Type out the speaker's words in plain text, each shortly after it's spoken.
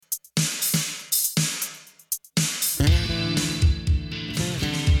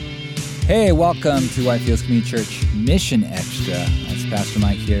Hey, welcome to Whitefields Community Church Mission Extra. It's Pastor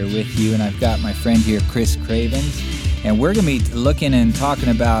Mike here with you, and I've got my friend here, Chris Cravens, and we're going to be looking and talking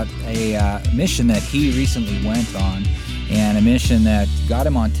about a mission that he recently went on, and a mission that got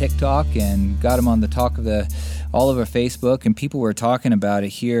him on TikTok and got him on the talk of all over Facebook, and people were talking about it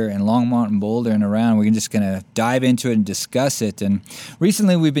here in Longmont and Boulder and around. We're just going to dive into it and discuss it. And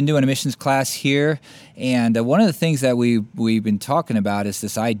recently we've been doing a missions class here, and one of the things that we've been talking about is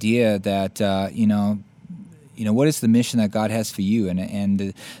this idea that, what is the mission that God has for you?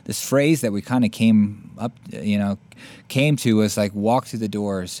 And this phrase that we kind of came to was like, walk through the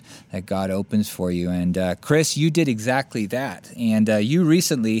doors that God opens for you. And Chris, you did exactly that. And you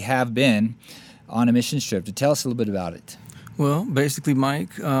recently have been on a mission trip. To tell us a little bit about it. Well, basically,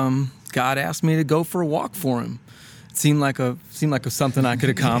 Mike, God asked me to go for a walk for him. It seemed like something I could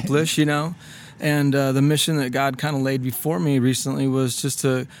accomplish, And the mission that God kind of laid before me recently was just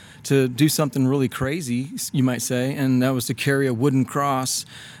to do something really crazy, you might say, and that was to carry a wooden cross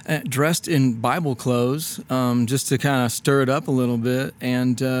dressed in Bible clothes, just to kind of stir it up a little bit,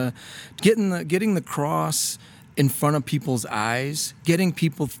 and getting the cross in front of people's eyes, getting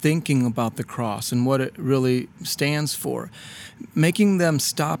people thinking about the cross and what it really stands for, making them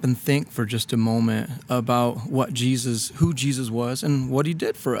stop and think for just a moment about who Jesus was and what he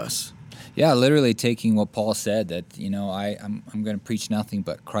did for us. Yeah, literally taking what Paul said, that, I'm going to preach nothing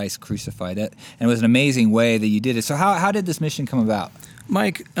but Christ crucified. It. And it was an amazing way that you did it. So how did this mission come about?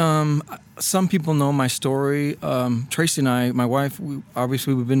 Mike, some people know my story. Tracy and I, my wife,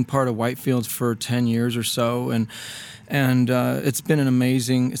 we've been part of Whitefields for 10 years or so, and it's been an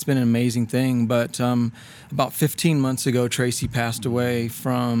amazing thing. But about 15 months ago, Tracy passed away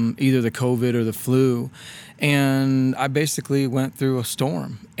from either the COVID or the flu, and I basically went through a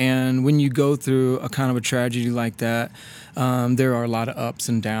storm. And when you go through a kind of a tragedy like that, there are a lot of ups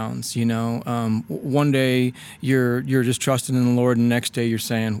and downs. One day you're just trusting in the Lord, and the next day you're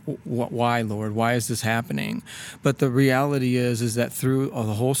saying, "Why, Lord? Why is this happening?" But the reality is that through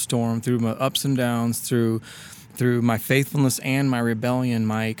the whole storm, through my ups and downs, through my faithfulness and my rebellion,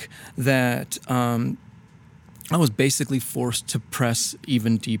 Mike, that I was basically forced to press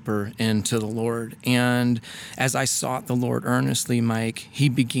even deeper into the Lord. And as I sought the Lord earnestly, Mike, he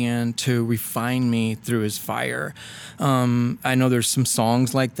began to refine me through his fire. I know there's some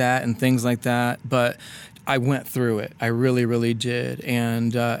songs like that and things like that, but I went through it. I really, really did.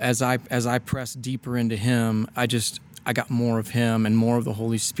 And as I pressed deeper into him, I got more of him and more of the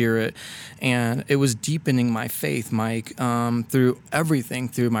Holy Spirit, and it was deepening my faith, Mike, through everything,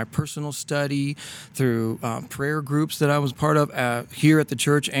 through my personal study, through prayer groups that I was part of here at the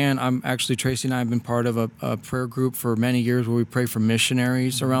church, and Tracy and I have been part of a prayer group for many years where we pray for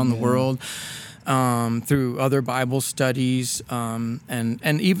missionaries around the world. Through other Bible studies, and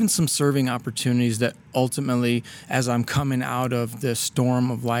even some serving opportunities that ultimately, as I'm coming out of the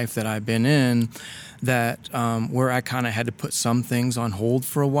storm of life that I've been in, that where I kind of had to put some things on hold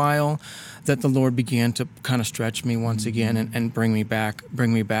for a while, that the Lord began to kind of stretch me once again and bring me back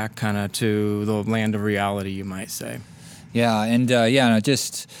kind of to the land of reality, you might say. Yeah, and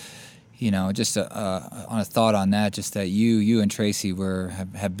just on a thought on that, just that you and Tracy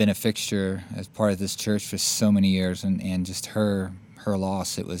have been a fixture as part of this church for so many years, and just her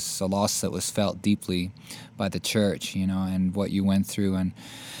loss, it was a loss that was felt deeply by the church, and what you went through,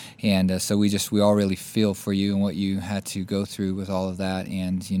 and so we all really feel for you and what you had to go through with all of that,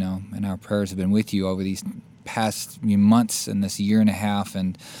 and and our prayers have been with you over these past months and this year and a half,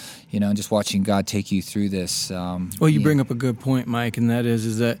 and just watching God take you through this. Well, you bring up a good point, Mike, and that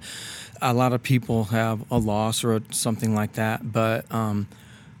is that a lot of people have a loss or something like that, but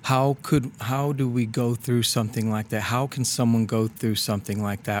how do we go through something like that? How can someone go through something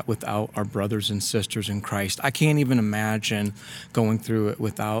like that without our brothers and sisters in Christ? I can't even imagine going through it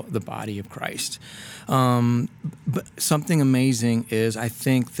without the body of Christ. But something amazing is, I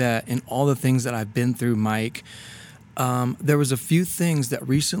think that in all the things that I've been through, Mike, there was a few things that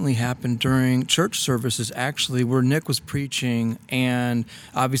recently happened during church services, actually, where Nick was preaching, and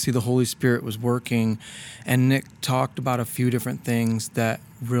obviously the Holy Spirit was working, and Nick talked about a few different things that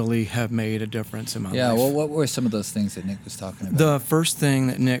really have made a difference in my life. Yeah, well, what were some of those things that Nick was talking about? The first thing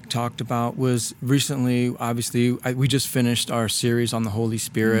that Nick talked about was recently, obviously, we just finished our series on the Holy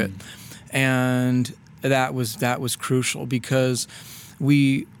Spirit, and that was crucial, because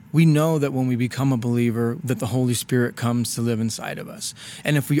we we know that when we become a believer, that the Holy Spirit comes to live inside of us.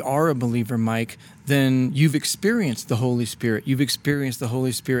 And if we are a believer, Mike, then you've experienced the Holy Spirit. You've experienced the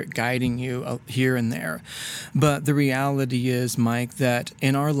Holy Spirit guiding you here and there. But the reality is, Mike, that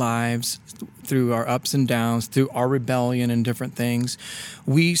in our lives, through our ups and downs, through our rebellion and different things,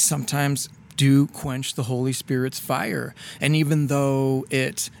 we sometimes do quench the Holy Spirit's fire. And even though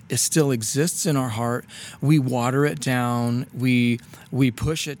it still exists in our heart, we water it down, we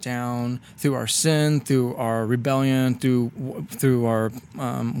push it down through our sin, through our rebellion, through our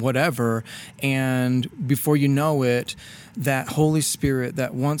whatever. And before you know it, that Holy Spirit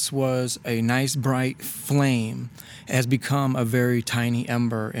that once was a nice bright flame has become a very tiny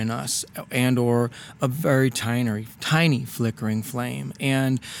ember in us, and or a very tiny flickering flame.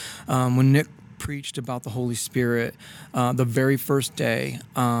 And when Nick preached about the Holy Spirit the very first day,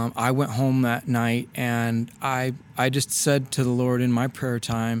 I went home that night, and I just said to the Lord in my prayer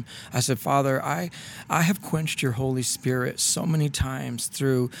time, I said, Father, I have quenched your Holy Spirit so many times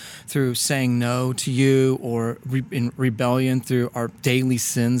through saying no to you, or in rebellion through our daily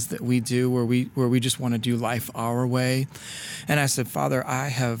sins that we do, where we just want to do life our way. And I said, Father, I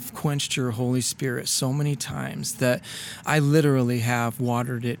have quenched your Holy Spirit so many times that I literally have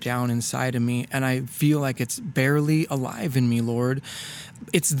watered it down inside of me, and I feel like it's barely alive in me, Lord.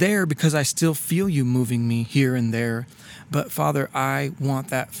 It's there because I still feel you moving me here and there. But Father, I want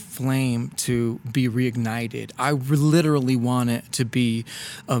that flame to be reignited. I literally want it to be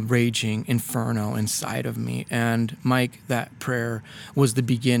a raging inferno inside of me. And Mike, that prayer was the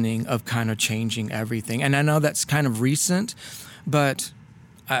beginning of kind of changing everything. And I know that's kind of recent, but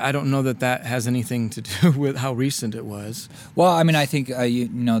I don't know that has anything to do with how recent it was. Well, I mean, I think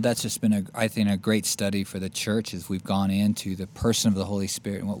that's just been a great study for the church as we've gone into the person of the Holy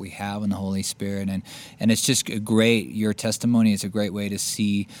Spirit and what we have in the Holy Spirit, and it's just great. Your testimony is a great way to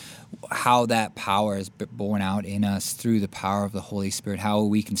see how that power is born out in us through the power of the Holy Spirit, how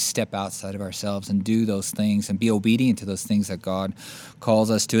we can step outside of ourselves and do those things and be obedient to those things that God calls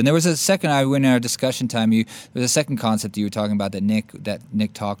us to. And there was a second, in our discussion time, there was a second concept you were talking about that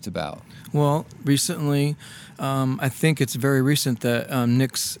Nick talked about. Well, recently, I think it's very recent that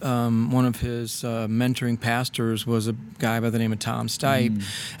Nick's, one of his mentoring pastors was a guy by the name of Tom Stipe.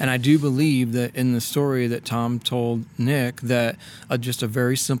 And I do believe that in the story that Tom told Nick that just a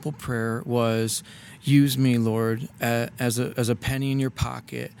very simple prayer was, use me, Lord, as a penny in your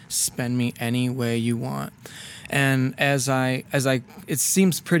pocket, spend me any way you want. And as I, it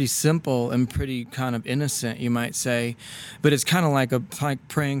seems pretty simple and pretty kind of innocent, you might say, but it's kind of like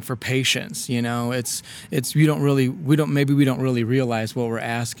praying for patience. We don't really realize what we're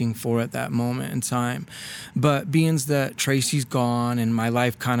asking for at that moment in time. But being that Tracy's gone and my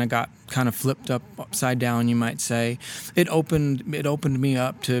life kind of flipped upside down, you might say, it opened me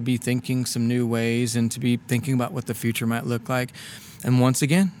up to be thinking some new ways and to be thinking about what the future might look like. And once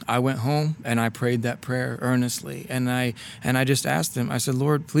again, I went home and I prayed that prayer earnestly. And I just asked him, I said,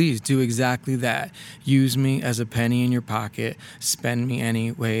 Lord, please do exactly that. Use me as a penny in your pocket. Spend me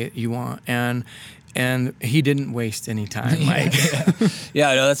any way you want. And he didn't waste any time, Mike.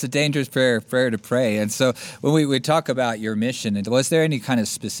 Yeah, no, that's a dangerous prayer to pray. And so when we talk about your mission, was there any kind of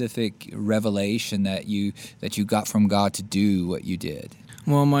specific revelation that you got from God to do what you did?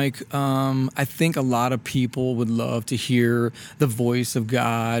 Well, Mike, I think a lot of people would love to hear the voice of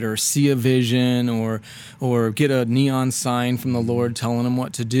God or see a vision or get a neon sign from the Lord telling them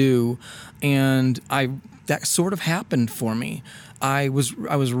what to do. And that sort of happened for me. I was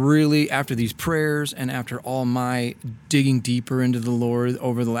really, after these prayers and after all my digging deeper into the Lord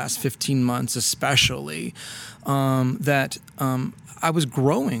over the last 15 months especially, I was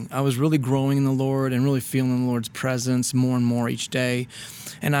growing. I was really growing in the Lord and really feeling the Lord's presence more and more each day.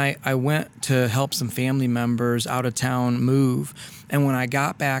 And I went to help some family members out of town move. And when I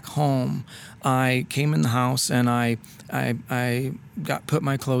got back home, I came in the house and I put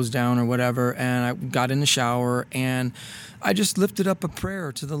my clothes down or whatever, and I got in the shower and I just lifted up a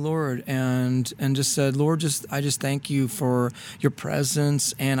prayer to the Lord and just said, Lord, I just thank you for your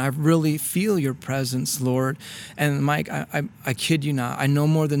presence, and I really feel your presence, Lord. And Mike, I kid you not, I no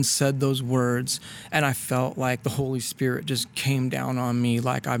more than said those words, and I felt like the Holy Spirit just came down on me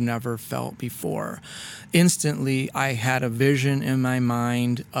like I've never felt before. Instantly, I had a vision in my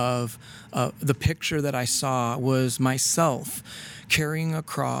mind of the picture that I saw was myself carrying a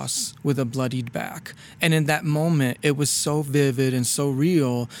cross with a bloodied back. And in that moment, it was so vivid and so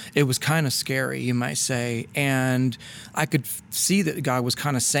real, it was kind of scary, you might say. And I could see that God was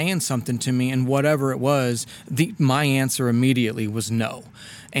kind of saying something to me, and whatever it was, my answer immediately was no.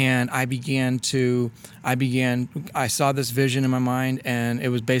 And I saw this vision in my mind, and it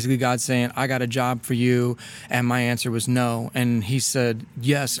was basically God saying, I got a job for you. And my answer was no. And he said,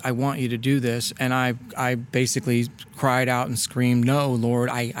 yes, I want you to do this. And I basically cried out and screamed, no, Lord,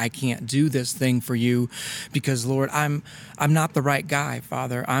 I can't do this thing for you, because Lord, I'm not the right guy,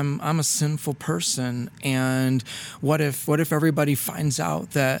 Father. I'm a sinful person. And what if everybody finds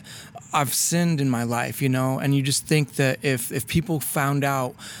out that I've sinned in my life, and you just think that if people found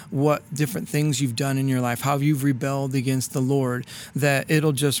out what different things you've done in your life, how you've rebelled against the Lord, that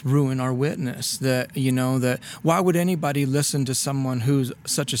it'll just ruin our witness. That why would anybody listen to someone who's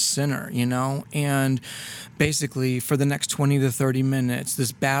such a sinner, And basically for the next 20 to 30 minutes,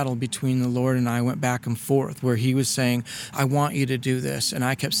 this battle between the Lord and I went back and forth, where he was saying, I want you to do this. And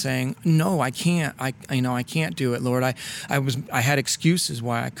I kept saying, no, I can't. I can't do it, Lord. I had excuses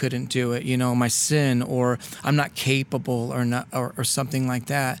why I couldn't do it, my sin, or I'm not capable, or not, or something like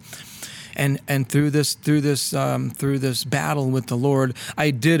that. And through this battle with the Lord,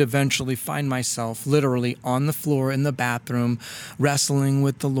 I did eventually find myself literally on the floor in the bathroom, wrestling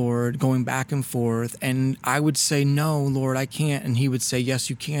with the Lord, going back and forth. And I would say, no, Lord, I can't. And he would say, yes,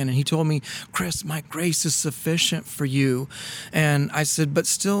 you can. And he told me, Chris, my grace is sufficient for you. And I said, but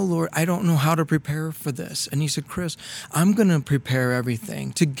still, Lord, I don't know how to prepare for this. And he said, Chris, I'm going to prepare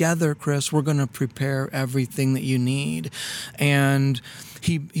everything. Together, Chris, we're going to prepare everything that you need. And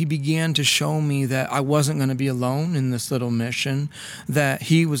he began to show me that I wasn't going to be alone in this little mission, that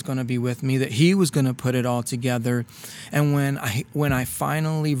he was going to be with me, that he was going to put it all together. And when I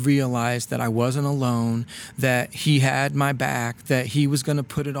finally realized that I wasn't alone, that he had my back, that he was going to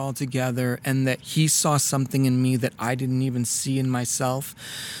put it all together, and that he saw something in me that I didn't even see in myself,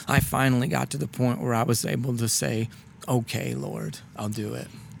 I finally got to the point where I was able to say, okay, Lord, I'll do it.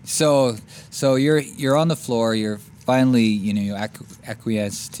 So you're on the floor, you're finally, you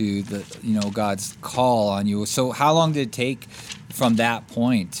acquiesce to the, God's call on you. So how long did it take from that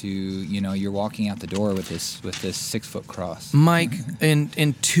point to, you're walking out the door with this 6-foot cross? Mike,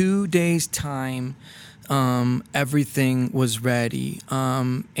 in 2 days' time, everything was ready.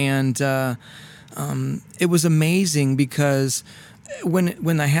 It was amazing, because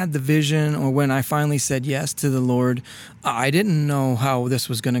when I had the vision, or when I finally said yes to the Lord, I didn't know how this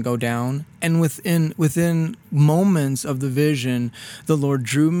was going to go down. And within moments of the vision, the Lord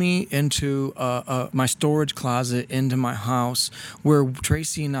drew me into my storage closet into my house, where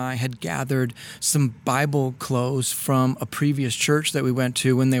Tracy and I had gathered some Bible clothes from a previous church that we went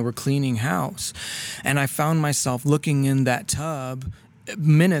to when they were cleaning house. And I found myself looking in that tub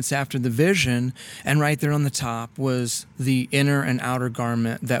minutes after the vision, and right there on the top was the inner and outer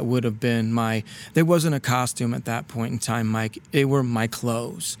garment that would have been there wasn't a costume at that point in time, Mike. They were my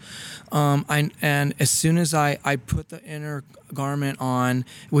clothes. And as soon as I put the inner garment on,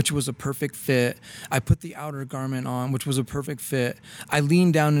 which was a perfect fit, I put the outer garment on, which was a perfect fit, I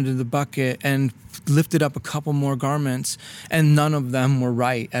leaned down into the bucket and lifted up a couple more garments, and none of them were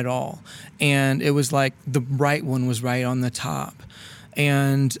right at all. And it was like the right one was right on the top.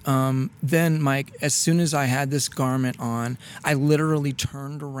 And then, Mike, as soon as I had this garment on, I literally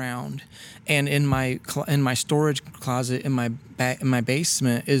turned around, and in my storage closet in my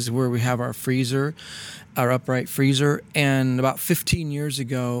basement is where we have our freezer, our upright freezer. And about 15 years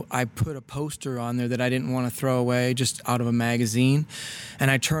ago, I put a poster on there that I didn't want to throw away, just out of a magazine.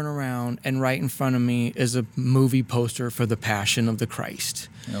 And I turn around, and right in front of me is a movie poster for The Passion of the Christ.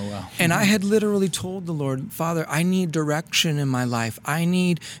 Oh, wow. And I had literally told the Lord, Father, I need direction in my life. I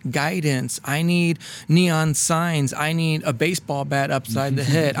need guidance. I need neon signs. I need a baseball bat upside the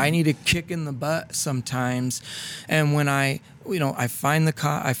head. I need a kick in the butt sometimes. And when I find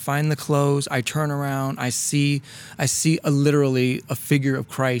the clothes, I turn around, I see literally a figure of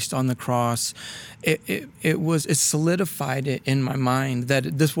Christ on the cross. It solidified it in my mind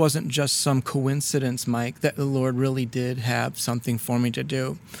that this wasn't just some coincidence, Mike, that the Lord really did have something for me to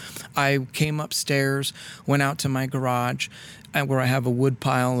do. I came upstairs, went out to my garage, where I have a wood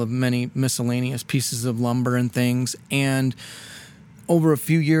pile of many miscellaneous pieces of lumber and things, and over a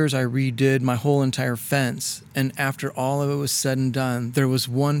few years, I redid my whole entire fence. And after all of it was said and done, there was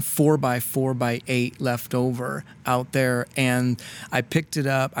one 4x4x8 left over out there. And I picked it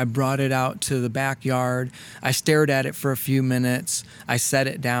up. I brought it out to the backyard. I stared at it for a few minutes. I set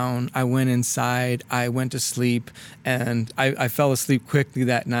it down. I went inside. I went to sleep. And I fell asleep quickly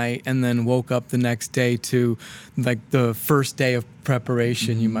that night and then woke up the next day to like the first day of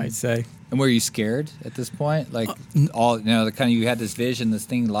preparation, you might say. And were you scared at this point? Like all, the kind of, you had this vision, this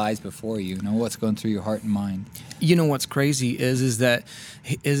thing lies before you. What's going through your heart and mind? What's crazy is that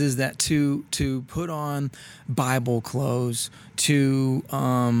to put on Bible clothes,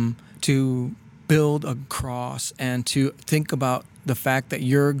 to build a cross, and to think about the fact that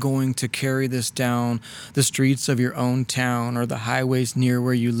you're going to carry this down the streets of your own town or the highways near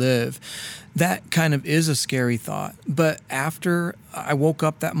where you live, that kind of is a scary thought. But after I woke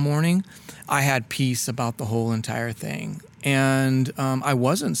up that morning, I had peace about the whole entire thing. And I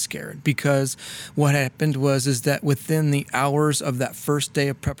wasn't scared, because what happened is that within the hours of that first day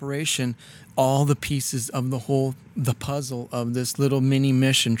of preparation, all the pieces of the puzzle of this little mini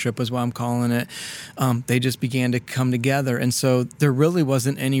mission trip, is what I'm calling it, they just began to come together. And so there really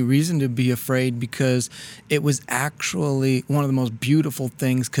wasn't any reason to be afraid, because it was actually one of the most beautiful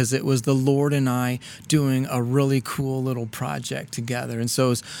things, because it was the Lord and I doing a really cool little project together. And so it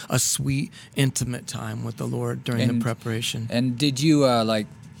was a sweet, intimate time with the Lord during the preparation. And did you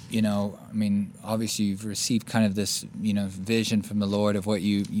obviously you've received kind of this, vision from the Lord of what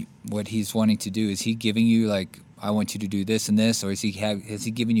what He's wanting to do. Is He giving you like, I want you to do this and this, or has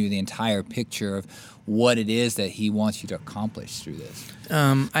He given you the entire picture of what it is that He wants you to accomplish through this?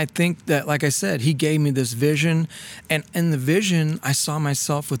 I think that, like I said, He gave me this vision, and in the vision, I saw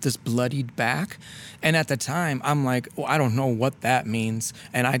myself with this bloodied back. And at the time, I'm like, I don't know what that means.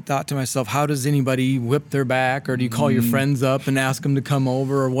 And I thought to myself, how does anybody whip their back, or do you call your friends up and ask them to come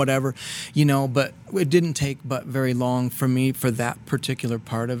over or whatever, But it didn't take but very long for me, for that particular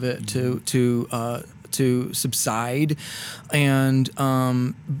part of it to subside. And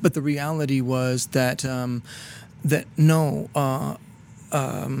but the reality was that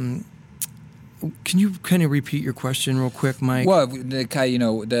can you kind of repeat your question real quick, Mike? Well,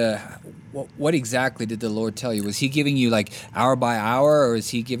 what exactly did the Lord tell you? Was He giving you like hour by hour, or is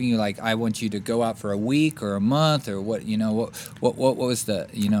He giving you like, I want you to go out for a week or a month, or what? What was the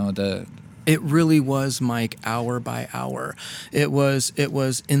It really was, Mike, hour by hour. It was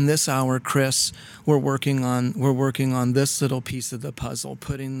in this hour, Chris, we're working on this little piece of the puzzle,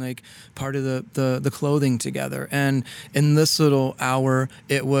 putting like part of the clothing together. And in this little hour,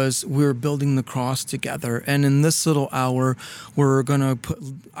 we're building the cross together. And in this little hour,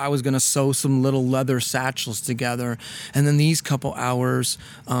 I was gonna sew some little leather satchels together. And then these couple hours,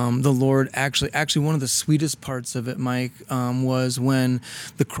 the Lord actually one of the sweetest parts of it, Mike, was when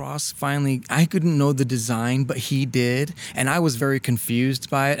the cross finally, I couldn't know the design, but He did. And I was very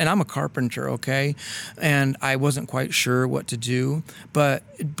confused by it. And I'm a carpenter, okay? And I wasn't quite sure what to do. But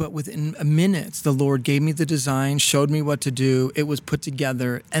within minutes, the Lord gave me the design, showed me what to do. It was put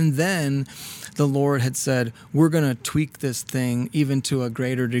together. And then the Lord had said, we're going to tweak this thing even to a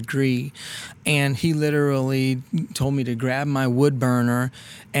greater degree. And He literally told me to grab my wood burner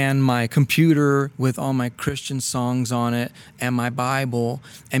and my computer with all my Christian songs on it and my Bible.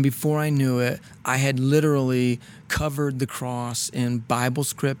 And before I knew it, I had literally covered the cross in Bible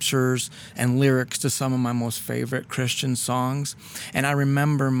scriptures and lyrics to some of my most favorite Christian songs. And I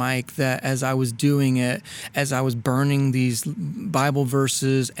remember, Mike, that as I was doing it, as I was burning these Bible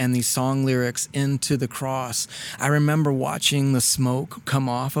verses and these song lyrics into the cross, I remember watching the smoke come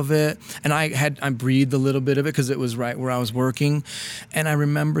off of it. And I breathed a little bit of it because it was right where I was working. And I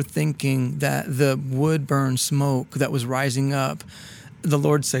remember thinking that the wood burn smoke that was rising up, the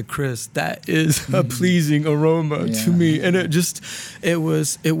Lord said, Chris, that is a pleasing aroma to me. And it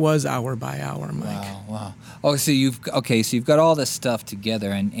was hour by hour, Mike. Wow. Oh, so you've got all this stuff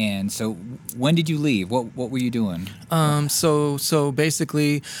together, and so when did you leave? What were you doing? So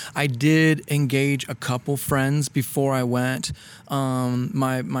basically, I did engage a couple friends before I went.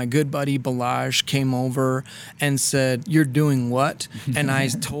 My good buddy Balaj came over and said, "You're doing what?" And I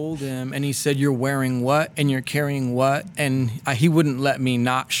told him, and he said, "You're wearing what, and you're carrying what?" And he wouldn't let me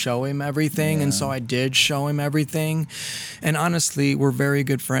not show him everything, and so I did show him everything. And honestly, we're very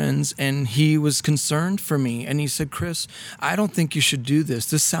good friends, and he was concerned for me, and he said, "Chris, I don't think you should do this.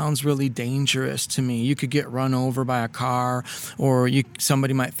 This sounds really dangerous to me. You could get run over by a car, or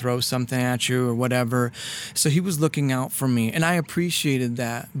somebody might throw something at you or whatever." So he was looking out for me, and I appreciated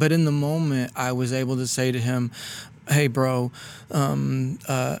that. But in the moment, I was able to say to him, hey, bro,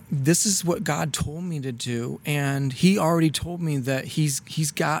 this is what God told me to do. And he already told me that he's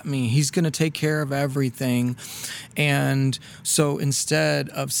got me. He's going to take care of everything. And so instead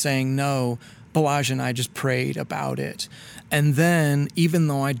of saying no, Balaj and I just prayed about it. And then, even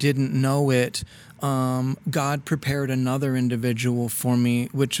though I didn't know it, God prepared another individual for me,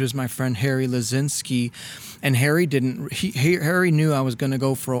 which was my friend Harry Lazinski. And Harry Harry knew I was going to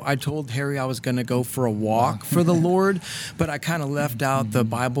go I told Harry I was going to go for a walk for the Lord, but I kind of left out the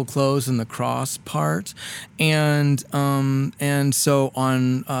Bible clothes and the cross part. And so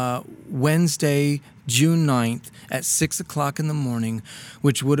on Wednesday, June 9th at 6 o'clock in the morning,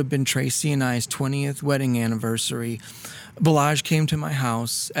 which would have been Tracy and I's 20th wedding anniversary, Balaj came to my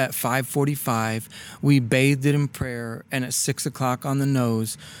house at 5:45. We bathed it in prayer, and at 6 o'clock on the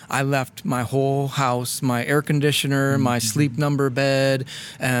nose, I left my whole house, my air conditioner, my sleep number bed,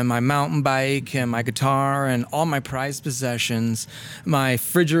 and my mountain bike, and my guitar, and all my prized possessions, my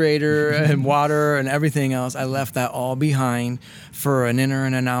refrigerator and water and everything else. I left that all behind for an inner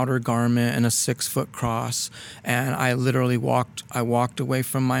and an outer garment and a 6-foot cross. And I literally walked away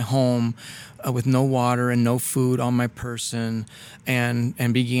from my home with no water and no food on my person, and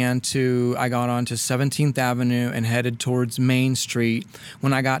I got onto 17th Avenue and headed towards Main Street.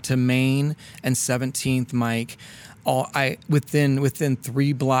 When I got to Main and 17th, Mike, within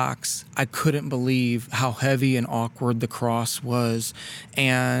 3 blocks, I couldn't believe how heavy and awkward the cross was.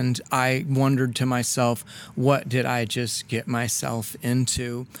 And I wondered to myself, what did I just get myself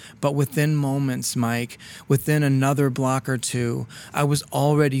into? But within moments, Mike, within another block or two, I was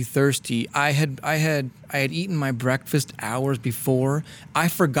already thirsty. I had eaten my breakfast hours before. I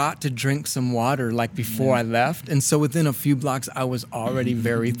forgot to drink some water before I left. And so within a few blocks, I was already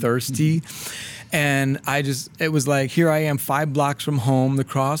very thirsty. And it was like, here I am 5 blocks from home. The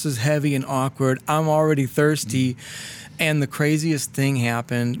cross is heavy and awkward. I'm already thirsty. And the craziest thing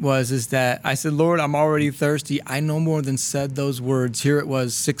happened is that I said, Lord, I'm already thirsty. I no more than said those words. Here it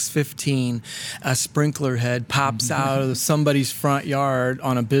was, 6:15. A sprinkler head pops out of somebody's front yard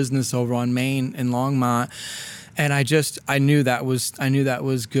on a business over on Main in Longmont. And I knew that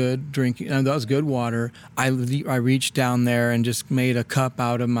was good drinking. That was good water. I reached down there and just made a cup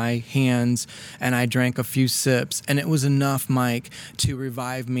out of my hands, and I drank a few sips, and it was enough, Mike, to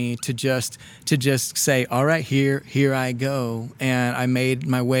revive me to just say, all right, here I go. And I made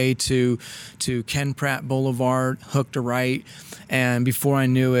my way to Ken Pratt Boulevard, hooked a right, and before I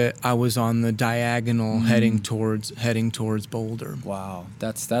knew it, I was on the diagonal heading towards Boulder. Wow,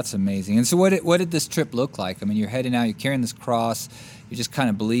 that's amazing. And so what did this trip look like? I mean, you're heading out, you're carrying this cross, you're just kind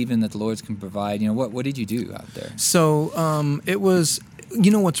of believing that the Lord can provide. What did you do out there? So it was,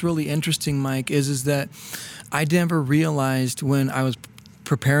 what's really interesting, Mike, is that I never realized when I was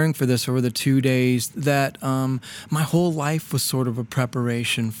preparing for this over the 2 days that my whole life was sort of a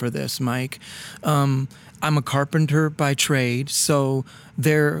preparation for this, Mike. I'm a carpenter by trade, so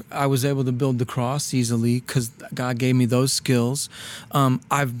there I was able to build the cross easily because God gave me those skills.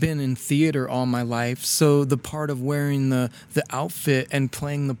 I've been in theater all my life, so the part of wearing the outfit and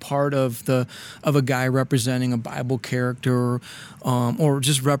playing the part of a guy representing a Bible character or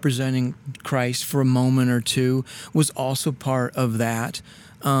just representing Christ for a moment or two was also part of that.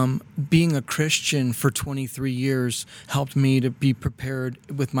 Being a Christian for 23 years helped me to be prepared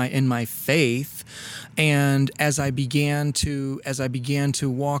in my faith, and as I began to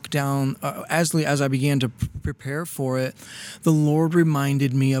walk down, as I began to prepare for it, the Lord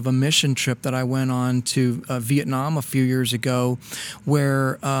reminded me of a mission trip that I went on to Vietnam a few years ago,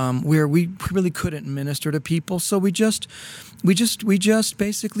 where we really couldn't minister to people, so we just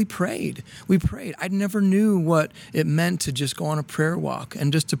basically prayed. We prayed. I never knew what it meant to just go on a prayer walk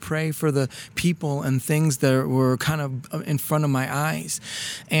and just to pray for the people and things that were kind of in front of my eyes.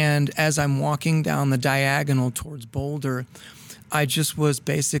 And as I'm walking down the diagonal towards Boulder,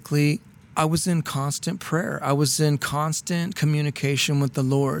 I was in constant prayer. I was in constant communication with the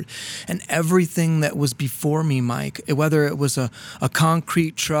Lord. And everything that was before me, Mike, whether it was a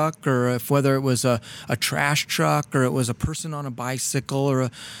concrete truck or whether it was a trash truck or it was a person on a bicycle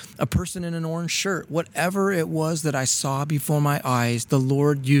or a person in an orange shirt, whatever it was that I saw before my eyes, the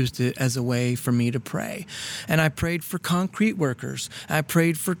Lord used it as a way for me to pray. And I prayed for concrete workers. I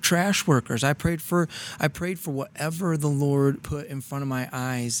prayed for trash workers. I prayed for whatever the Lord put in front of my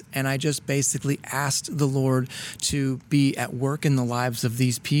eyes. And I just just basically asked the Lord to be at work in the lives of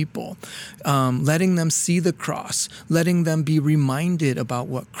these people, letting them see the cross, letting them be reminded about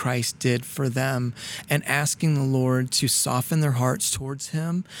what Christ did for them, and asking the Lord to soften their hearts towards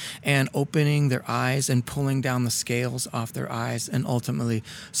him and opening their eyes and pulling down the scales off their eyes and ultimately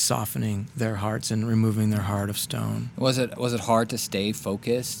softening their hearts and removing their heart of stone. Was it hard to stay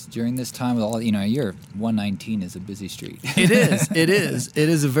focused during this time with all, you're 119 is a busy street. It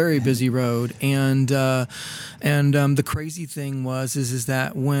is a very busy road, and the crazy thing is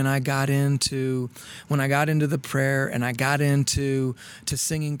that when I got into the prayer and I got into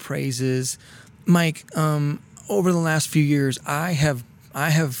singing praises, Mike, over the last few years, I have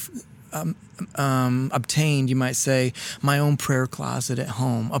obtained, you might say, my own prayer closet at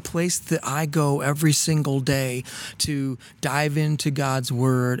home, a place that I go every single day to dive into God's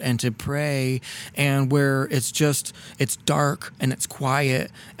word and to pray, and where it's dark and it's quiet,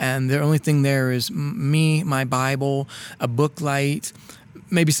 and the only thing there is me, my Bible, a book light,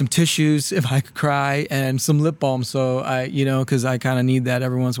 maybe some tissues if I could cry, and some lip balm, so because I kind of need that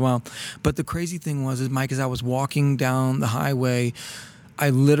every once in a while. But the crazy thing was, Mike, as I was walking down the highway, I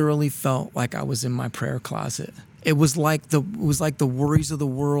literally felt like I was in my prayer closet. It was like the worries of the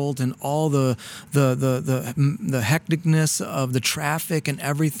world and all the hecticness of the traffic and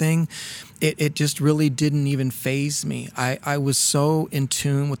everything. It just really didn't even faze me. I was so in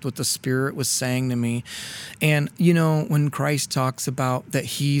tune with what the Spirit was saying to me. And when Christ talks about that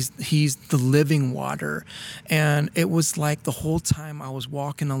he's the living water, and it was like the whole time I was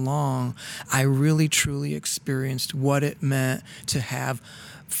walking along, I really truly experienced what it meant to have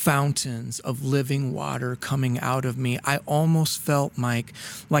fountains of living water coming out of me. I almost felt, Mike,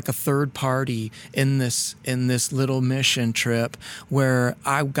 like a third party in this little mission trip, where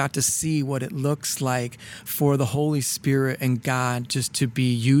I got to see what it looks like for the Holy Spirit and God just to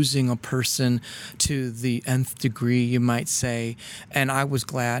be using a person to the nth degree, you might say. And I was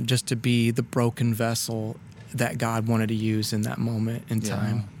glad just to be the broken vessel that God wanted to use in that moment in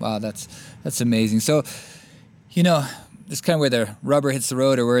time. Wow, that's amazing. So, it's kind of where the rubber hits the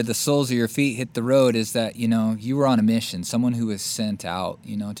road, or where the soles of your feet hit the road, is that, you were on a mission, someone who was sent out,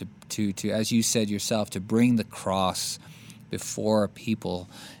 to, as you said yourself, to bring the cross before people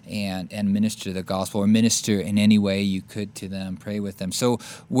and minister the gospel, or minister in any way you could to them, pray with them. So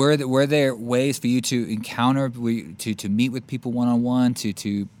were there ways for you to encounter, to meet with people one-on-one,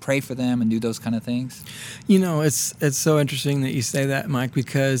 to pray for them and do those kind of things? It's so interesting that you say that, Mike,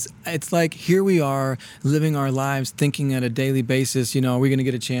 because it's like, here we are living our lives thinking at a daily basis, are we going to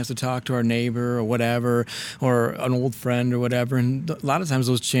get a chance to talk to our neighbor or whatever, or an old friend or whatever, and a lot of times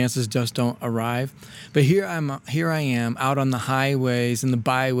those chances just don't arrive. But here I am out on the highways and the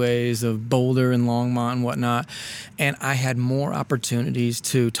byways of Boulder and Longmont and whatnot, and I had more opportunities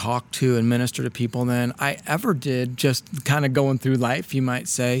to talk to and minister to people than I ever did just kind of going through life, you might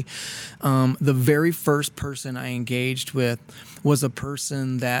say. The very first person I engaged with was a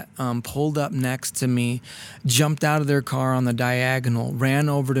person that pulled up next to me, jumped out of their car on the diagonal, ran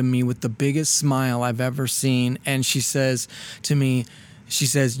over to me with the biggest smile I've ever seen, and she says to me,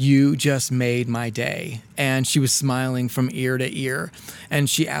 "You just made my day." And she was smiling from ear to ear. And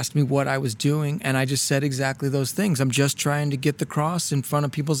she asked me what I was doing, and I just said exactly those things. I'm just trying to get the cross in front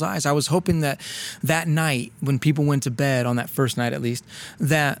of people's eyes. I was hoping that night, when people went to bed, on that first night at least,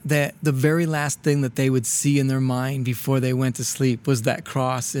 that the very last thing that they would see in their mind before they went to sleep was that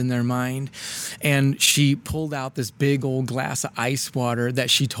cross in their mind. And she pulled out this big old glass of ice water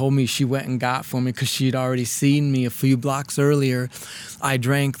that she told me she went and got for me because she'd already seen me a few blocks earlier. I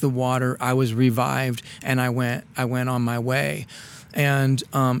drank the water, I was revived, and I went on my way. And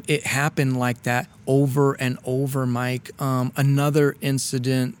it happened like that over and over, Mike. Another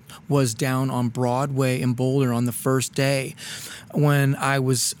incident was down on Broadway in Boulder on the first day, when I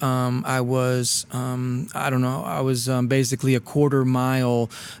was basically a quarter mile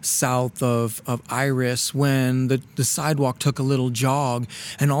south of Iris, when the sidewalk took a little jog,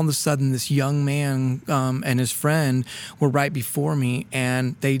 and all of a sudden this young man and his friend were right before me,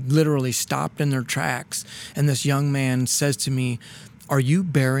 and they literally stopped in their tracks. And this young man says to me, "Are you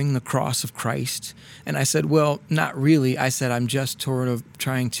bearing the cross of Christ?" And I said, "Well, not really." I said, "I'm just sort of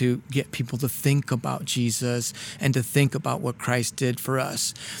trying to get people to think about Jesus and to think about what Christ did for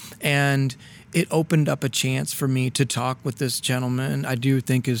us." And it opened up a chance for me to talk with this gentleman. I do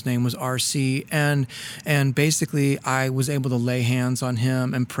think his name was RC, and basically I was able to lay hands on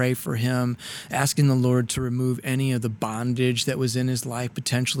him and pray for him, asking the Lord to remove any of the bondage that was in his life,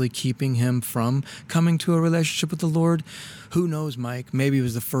 potentially keeping him from coming to a relationship with the Lord. Who knows, Mike? Maybe it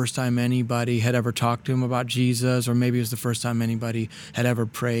was the first time anybody had ever talked to him about Jesus, or maybe it was the first time anybody had ever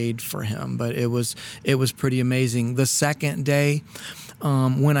prayed for him. But it was pretty amazing. The second day,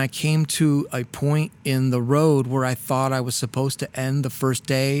 when I came to a point in the road where I thought I was supposed to end the first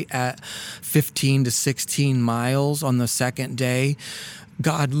day at 15 to 16 miles on the second day,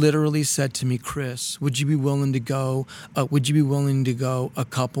 God literally said to me, Chris, would you be willing to go? A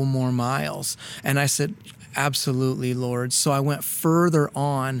couple more miles? And I said, absolutely, Lord. So I went further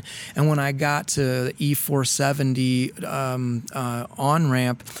on, and when I got to the E470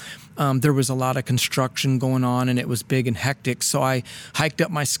 on-ramp, there was a lot of construction going on, and it was big and hectic. So I hiked up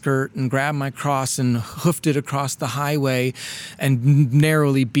my skirt and grabbed my cross and hoofed it across the highway and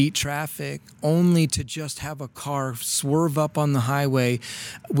narrowly beat traffic, only to just have a car swerve up on the highway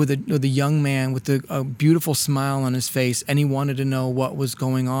with a young man with a beautiful smile on his face, and he wanted to know what was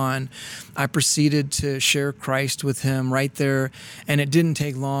going on. I proceeded to share Christ with him right there, and it didn't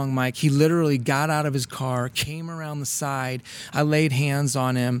take long, Mike. He literally got out of his car, came around the side. I laid hands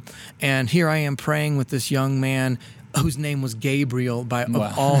on him, and here I am praying with this young man whose name was Gabriel,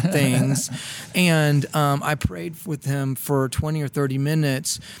 of all things. And I prayed with him for 20 or 30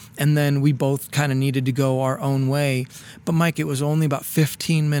 minutes, and then we both kind of needed to go our own way. But Mike, it was only about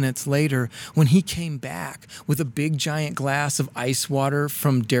 15 minutes later when he came back with a big giant glass of ice water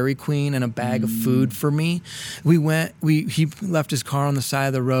from Dairy Queen and a bag of food for me. He left his car on the side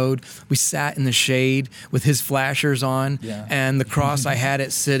of the road. We sat in the shade with his flashers on, and the cross, I had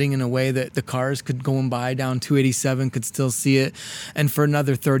it sitting in a way that the cars could go by down 287 could still see it. And for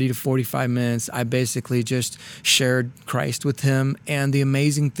another 30 to 45 minutes, I basically just shared Christ with him. And the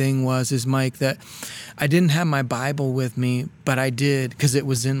amazing thing is, Mike, that I didn't have my Bible with me, but I did, because it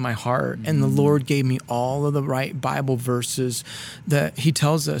was in my heart. And the Lord gave me all of the right Bible verses that he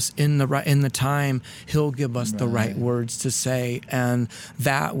tells us in the time he'll give us the right words to say. And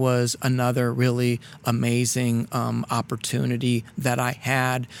that was another really amazing opportunity that I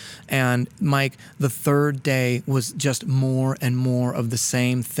had. And Mike, the third day was just more and more of the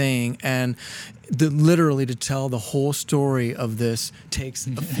same thing. And literally to tell the whole story of this takes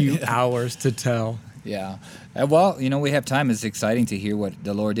a few hours to tell. Yeah. Well, we have time. It's exciting to hear what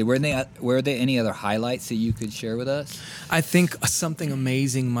the Lord did. Were there any other highlights that you could share with us? I think something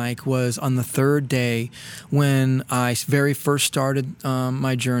amazing, Mike, was on the third day when I very first started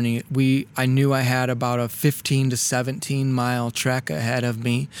my journey. I knew I had about a 15 to 17 mile trek ahead of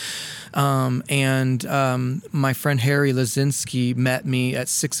me. And my friend Harry Lazinski met me at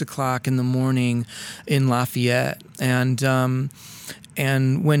 6 o'clock in the morning in Lafayette.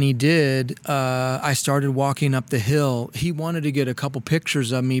 And when he did, I started walking up the hill. He wanted to get a couple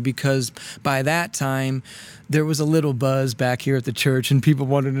pictures of me because by that time, there was a little buzz back here at the church and people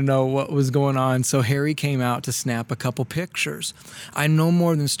wanted to know what was going on. So Harry came out to snap a couple pictures. I no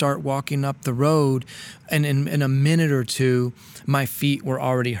more than start walking up the road, and in a minute or two, my feet were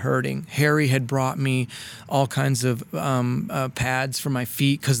already hurting. Harry had brought me all kinds of pads for my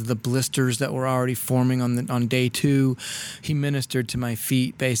feet because of the blisters that were already forming on day 2. He ministered to my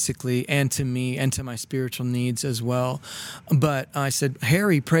feet, basically, and to me, and to my spiritual needs as well. But I said,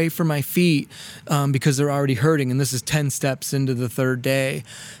 Harry, pray for my feet because they're already hurting. And this is 10 steps into the third day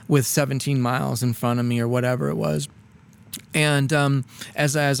with 17 miles in front of me or whatever it was. And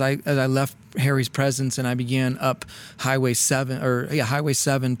as I left Harry's presence and I began up Highway 7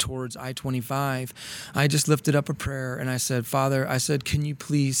 towards I-25, I just lifted up a prayer and I said, Father, can you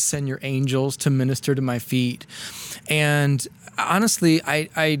please send your angels to minister to my feet? And honestly,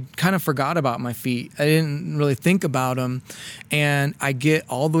 I kind of forgot about my feet. I didn't really think about them. And I get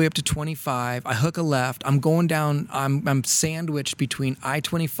all the way up to 25. I hook a left. I'm going down. I'm sandwiched between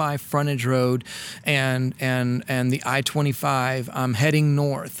I-25 frontage road and the I-25. I'm heading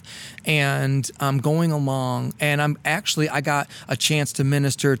north. And I'm going along, and I got a chance to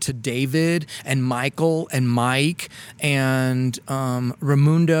minister to David and Michael and Mike and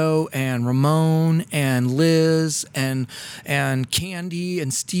Raimundo and Ramon and Liz and Candy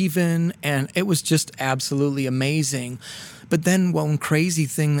and Stephen, and it was just absolutely amazing. But then one crazy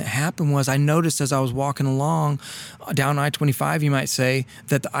thing that happened was I noticed as I was walking along down I-25, you might say,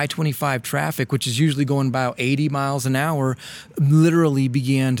 that the I-25 traffic, which is usually going about 80 miles an hour, literally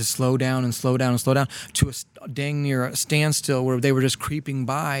began to slow down and slow down and slow down to a dang near a standstill where they were just creeping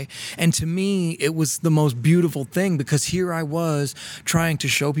by. And to me, it was the most beautiful thing, because here I was trying to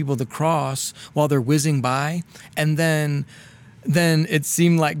show people the cross while they're whizzing by, and then it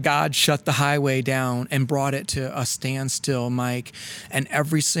seemed like God shut the highway down and brought it to a standstill, Mike. And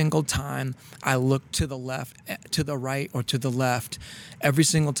every single time I looked to the left, to the right, or to the left, every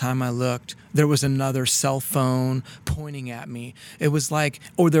single time I looked, there was another cell phone pointing at me. It was like,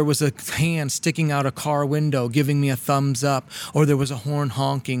 or there was a hand sticking out a car window giving me a thumbs up, or there was a horn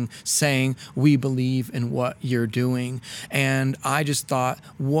honking saying, "We believe in what you're doing." And I just thought,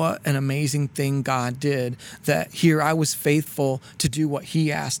 what an amazing thing God did, that here I was faithful to do what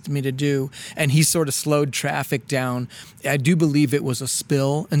he asked me to do, and he sort of slowed traffic down. I do believe it was a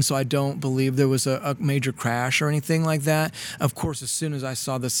spill, and so I don't believe there was a major crash or anything like that. Of course, as soon as I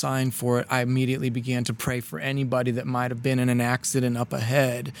saw the sign for it, I immediately began to pray for anybody that might have been in an accident up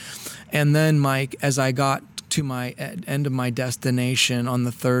ahead. And then, Mike, as I got to my end of my destination on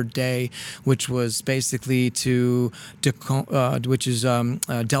the third day, which was basically to Del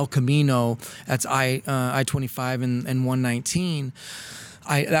Camino. That's I-25 and 119.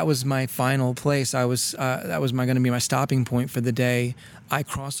 That was my final place. That was going to be my stopping point for the day. I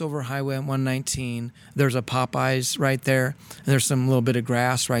cross over Highway 119. There's a Popeyes right there, and there's some little bit of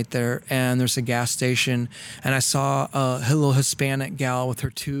grass right there, and there's a gas station. And I saw a little Hispanic gal with her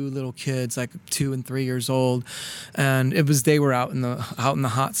two little kids, like 2 and 3 years old, and they were out in the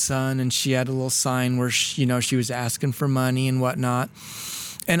hot sun, and she had a little sign where she was asking for money and whatnot.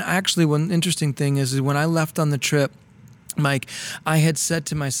 And actually, one interesting thing is when I left on the trip, Mike, I had said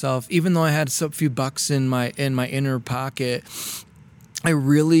to myself, even though I had a few bucks in my inner pocket, I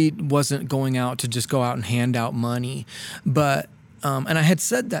really wasn't going out to just go out and hand out money. But and I had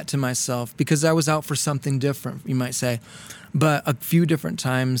said that to myself because I was out for something different, you might say. But a few different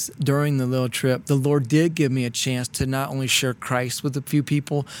times during the little trip, the Lord did give me a chance to not only share Christ with a few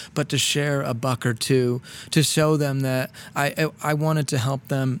people, but to share a buck or two, to show them that I wanted to help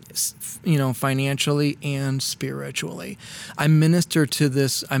them, financially and spiritually. I ministered to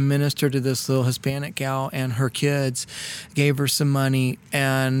this little Hispanic gal and her kids, gave her some money,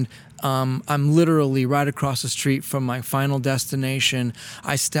 and I'm literally right across the street from my final destination.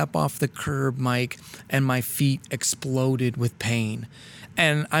 I step off the curb, Mike, and my feet exploded with pain.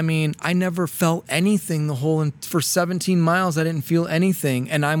 And I mean, I never felt anything for 17 miles, I didn't feel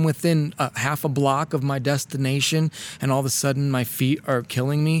anything. And I'm within half a block of my destination, and all of a sudden my feet are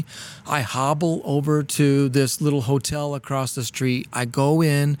killing me. I hobble over to this little hotel across the street. I go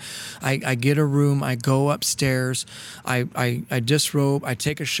in, I get a room, I go upstairs, I disrobe, I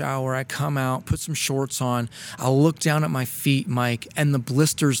take a shower, I come out, put some shorts on. I look down at my feet, Mike, and the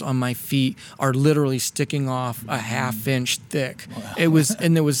blisters on my feet are literally sticking off a half-inch thick. Wow.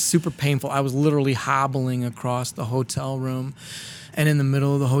 It was super painful. I was literally hobbling across the hotel room. And in the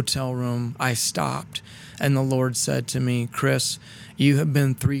middle of the hotel room, I stopped. And the Lord said to me, "Chris, you have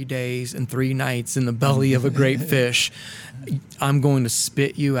been 3 days and 3 nights in the belly of a great fish. I'm going to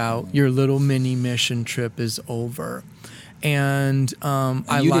spit you out. Your little mini mission trip is over." And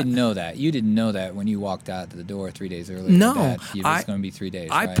you didn't know that. You didn't know that when you walked out the door 3 days earlier. No, that it was going to be 3 days.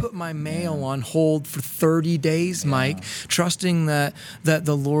 I put my mail on hold for 30 days, Mike, trusting that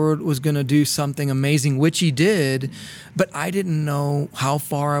the Lord was going to do something amazing, which He did. But I didn't know how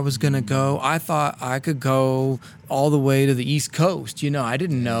far I was going to go. I thought I could go all the way to the East Coast. I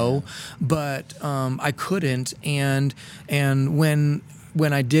didn't know, but I couldn't. And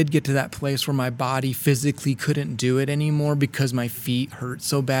when I did get to that place where my body physically couldn't do it anymore because my feet hurt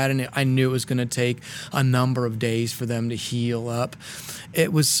so bad, and I knew it was going to take a number of days for them to heal up,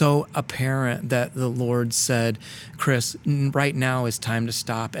 it was so apparent that the Lord said, "Chris, right now is time to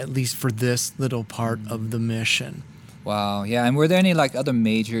stop, at least for this little part of the mission." Wow, yeah. And were there any other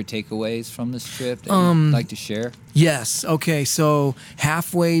major takeaways from this trip that you'd like to share? Yes. Okay, so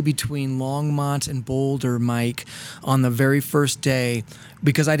halfway between Longmont and Boulder, Mike, on the very first day,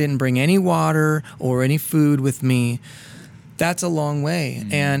 because I didn't bring any water or any food with me, That's a long way.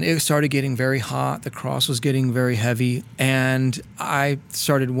 And it started getting very hot. The cross was getting very heavy. And I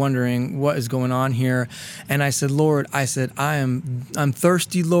started wondering what is going on here. And I said, Lord, I'm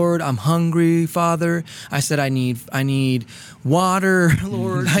thirsty, Lord. I'm hungry, Father. I said, I need water,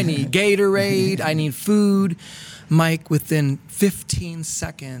 Lord. I need Gatorade. I need food. Mike, within 15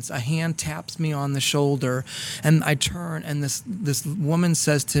 seconds, a hand taps me on the shoulder, and I turn, and this woman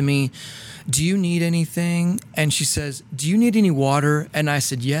says to me, do you need anything? And she says, do you need any water? And I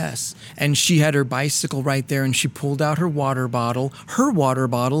said, yes. And she had her bicycle right there, and she pulled out her water bottle,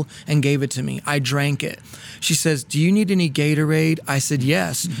 and gave it to me. I drank it. She says, do you need any Gatorade? I said,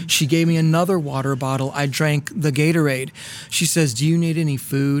 yes. She gave me another water bottle. I drank the Gatorade. She says, do you need any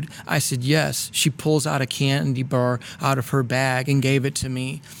food? I said, yes. She pulls out a candy bar out of her bag and gave it to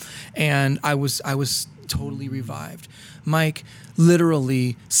me. And I was totally revived. Mike,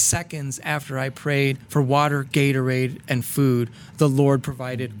 literally seconds after I prayed for water, Gatorade, and food, the Lord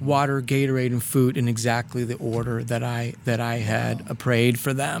provided water, Gatorade, and food in exactly the order that I had prayed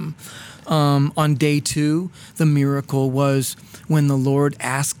for them. On day 2, the miracle was when the Lord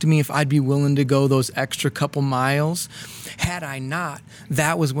asked me if I'd be willing to go those extra couple miles. Had I not,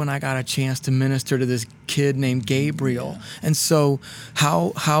 that was when I got a chance to minister to this kid named Gabriel. And so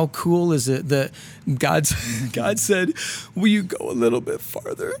how cool is it that God said, will you go a little bit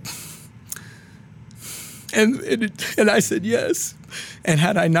farther? And I said yes. And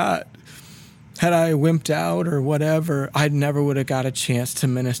had I wimped out or whatever, I never would have got a chance to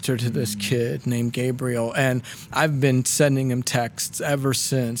minister to this kid named Gabriel. And I've been sending him texts ever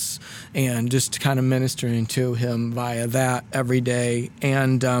since and just kind of ministering to him via that every day.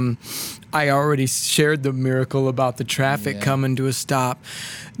 And I already shared the miracle about the traffic coming to a stop.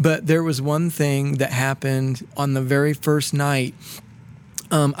 But there was one thing that happened on the very first night.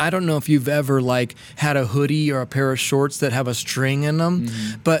 I don't know if you've ever had a hoodie or a pair of shorts that have a string in them,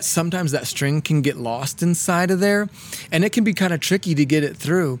 but sometimes that string can get lost inside of there, and it can be kind of tricky to get it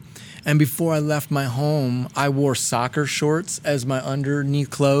through. And before I left my home, I wore soccer shorts as my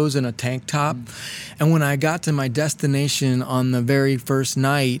underneath clothes and a tank top. And when I got to my destination on the very first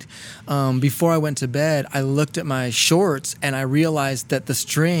night, before I went to bed, I looked at my shorts and I realized that the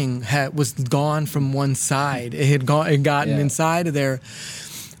string was gone from one side. It had gotten inside of there.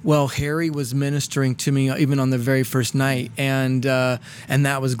 Well, Harry was ministering to me even on the very first night, and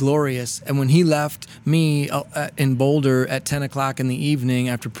that was glorious. And when he left me in Boulder at 10 o'clock in the evening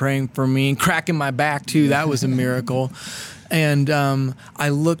after praying for me and cracking my back too, that was a miracle. And I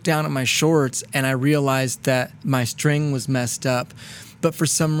looked down at my shorts and I realized that my string was messed up. But for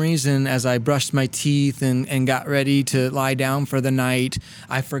some reason, as I brushed my teeth and got ready to lie down for the night,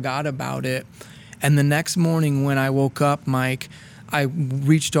 I forgot about it. And the next morning when I woke up, Mike, I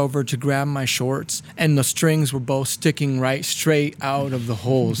reached over to grab my shorts, and the strings were both sticking right straight out of the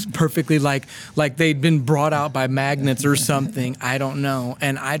holes, perfectly like they'd been brought out by magnets or something. I don't know.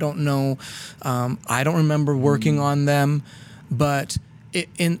 And I don't know. I don't remember working on them, but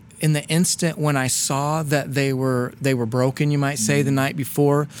in the instant when I saw that they were broken, you might say, the night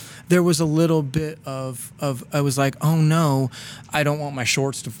before, there was a little bit of I was like, oh no, I don't want my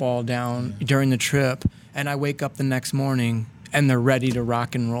shorts to fall down during the trip. And I wake up the next morning and they're ready to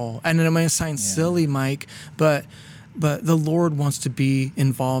rock and roll. And it might sound silly, Mike, but the Lord wants to be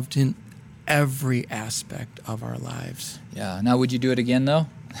involved in every aspect of our lives. Yeah. Now, would you do it again, though?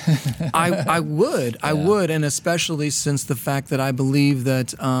 I would. I would, and especially since the fact that I believe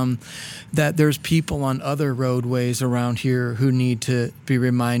that that there's people on other roadways around here who need to be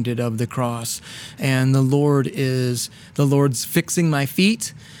reminded of the cross. And the Lord's fixing my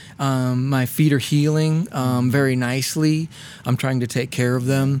feet. My feet are healing very nicely. I'm trying to take care of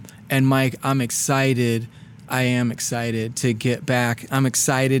them. And Mike, I'm excited. I am excited to get back. I'm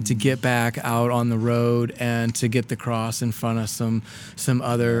excited to get back out on the road and to get the cross in front of some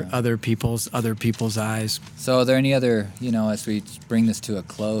other people's eyes. So are there any other, as we bring this to a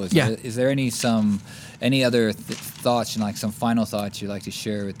close, is there any other thoughts, some final thoughts you'd like to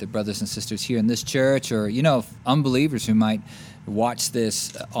share with the brothers and sisters here in this church, or, unbelievers who might watch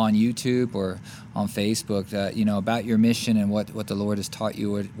this on YouTube or on Facebook, about your mission and what the Lord has taught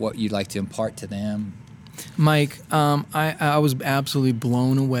you, or what you'd like to impart to them? Mike, I was absolutely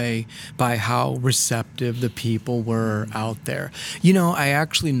blown away by how receptive the people were out there. I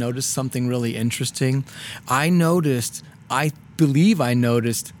actually noticed something really interesting. I believe I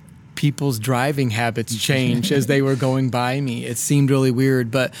noticed people's driving habits change as they were going by me. It seemed really weird,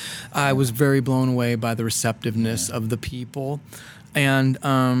 but I was very blown away by the receptiveness of the people. And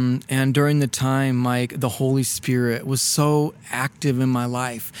during the time, Mike, the Holy Spirit was so active in my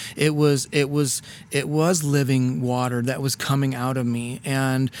life. It was living water that was coming out of me,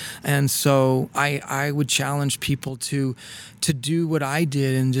 and so I would challenge people to do what I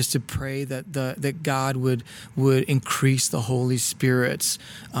did, and just to pray that God would increase the Holy Spirit's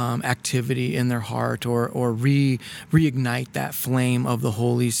activity in their heart, or reignite that flame of the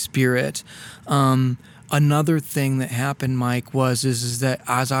Holy Spirit. Another thing that happened, Mike, is that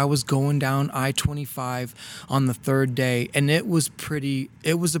as I was going down I-25 on the third day, and it was a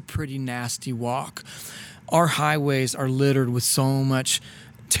pretty nasty walk. Our highways are littered with so much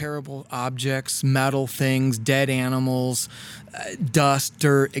terrible objects, metal things, dead animals, dust,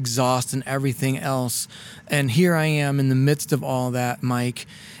 dirt, exhaust, and everything else. And here I am in the midst of all that, Mike,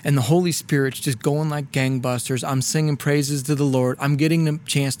 and the Holy Spirit's just going like gangbusters. I'm singing praises to the Lord. I'm getting the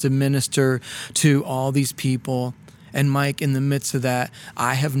chance to minister to all these people. And Mike, in the midst of that,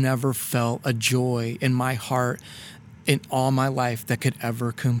 I have never felt a joy in my heart in all my life that could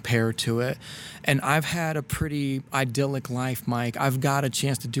ever compare to it. And I've had a pretty idyllic life, Mike. I've got a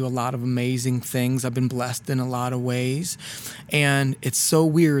chance to do a lot of amazing things. I've been blessed in a lot of ways. And it's so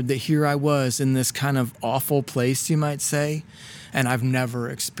weird that here I was in this kind of awful place, you might say, and I've never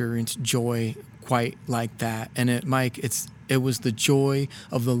experienced joy quite like that. And Mike, it was the joy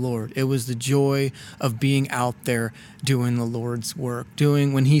of the Lord. It was the joy of being out there doing the Lord's work.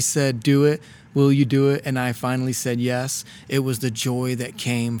 When He said, do it, will you do it? And I finally said yes. It was the joy that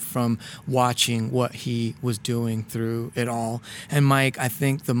came from watching what He was doing through it all. And Mike, I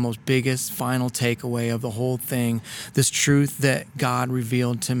think the most biggest final takeaway of the whole thing, this truth that God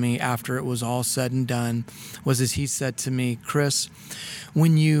revealed to me after it was all said and done, was as He said to me, Chris,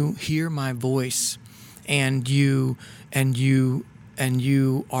 when you hear my voice and you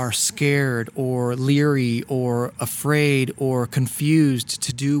are scared or leery or afraid or confused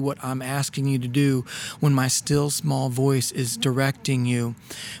to do what I'm asking you to do, when my still small voice is directing you,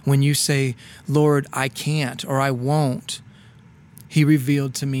 when you say, Lord, I can't or I won't, He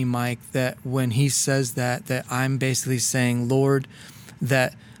revealed to me, Mike, that when He says that I'm basically saying, Lord,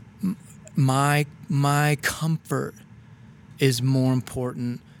 that my comfort is more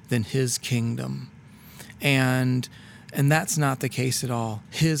important than His kingdom. And that's not the case at all.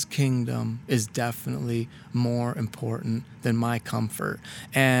 His kingdom is definitely more important than my comfort.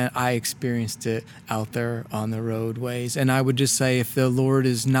 And I experienced it out there on the roadways. And I would just say, if the Lord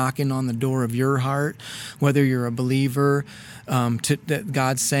is knocking on the door of your heart, whether you're a believer, that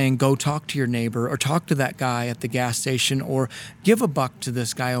God's saying, go talk to your neighbor, or talk to that guy at the gas station, or give a buck to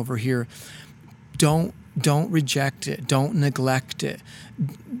this guy over here. Don't reject it. Don't neglect it.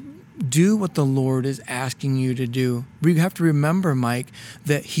 Do what the Lord is asking you to do. We have to remember, Mike,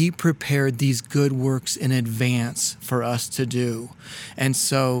 that He prepared these good works in advance for us to do. And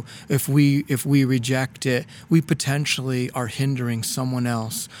so if we reject it, we potentially are hindering someone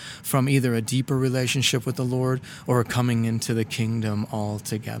else from either a deeper relationship with the Lord or coming into the kingdom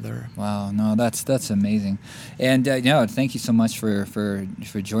altogether. Wow, no, that's amazing. And thank you so much for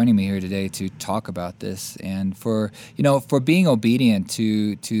joining me here today to talk about this, and for being obedient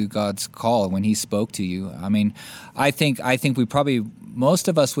to God's call when He spoke to you. I mean, I think we probably, most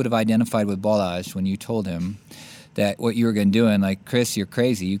of us would have identified with Balazs when you told him that what you were going to do, and like, Chris, you're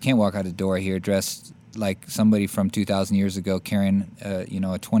crazy. You can't walk out the door here dressed like somebody from 2,000 years ago, carrying a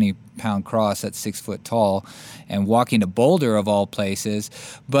 20-pound cross that's 6 foot tall and walking to Boulder of all places.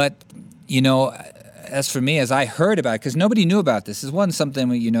 But as for me, as I heard about it, because nobody knew about this. This wasn't something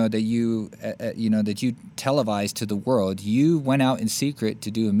that you televised to the world. You went out in secret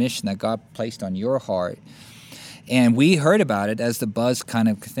to do a mission that God placed on your heart, and we heard about it as the buzz kind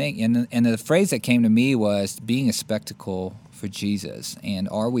of thing. And the phrase that came to me was being a spectacle for Jesus, and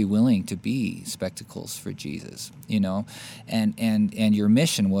are we willing to be spectacles for Jesus? And your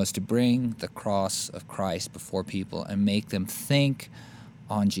mission was to bring the cross of Christ before people and make them think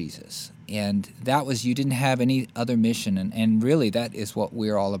on Jesus. And that was, you didn't have any other mission. And really, that is what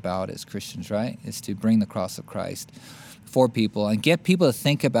we're all about as Christians, right? Is to bring the cross of Christ for people and get people to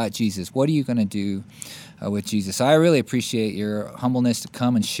think about Jesus. What are you going to do with Jesus? I really appreciate your humbleness to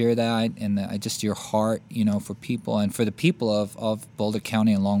come and share that, and just your heart, for people and for the people of Boulder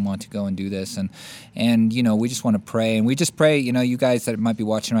County and Longmont to go and do this. And we just want to pray. And we just pray, you guys that might be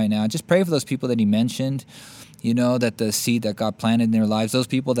watching right now, just pray for those people that he mentioned, that the seed that God planted in their lives, those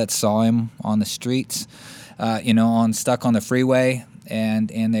people that saw him on the streets, stuck on the freeway, and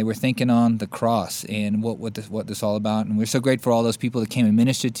they were thinking on the cross and what this all about. And we're so grateful for all those people that came and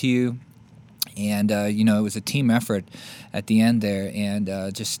ministered to you. And, it was a team effort at the end there, and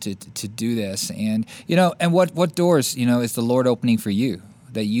just to do this. And, and what doors, is the Lord opening for you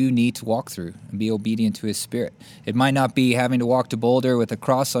that you need to walk through and be obedient to His Spirit? It might not be having to walk to Boulder with a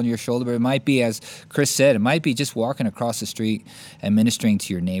cross on your shoulder, but it might be, as Chris said, it might be just walking across the street and ministering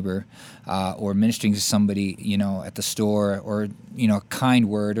to your neighbor, or ministering to somebody, at the store, or, a kind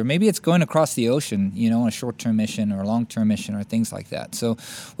word, or maybe it's going across the ocean, on a short-term mission or a long-term mission or things like that. So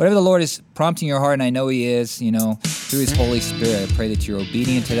whatever the Lord is prompting your heart, and I know He is, through His Holy Spirit, I pray that you're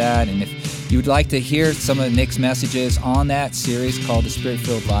obedient to that. And if you would like to hear some of Nick's messages on that series called The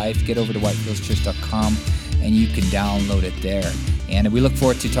Spirit-Filled Life, get over to whitefieldschurch.com and you can download it there. And we look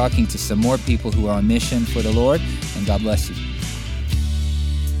forward to talking to some more people who are on mission for the Lord, and God bless you.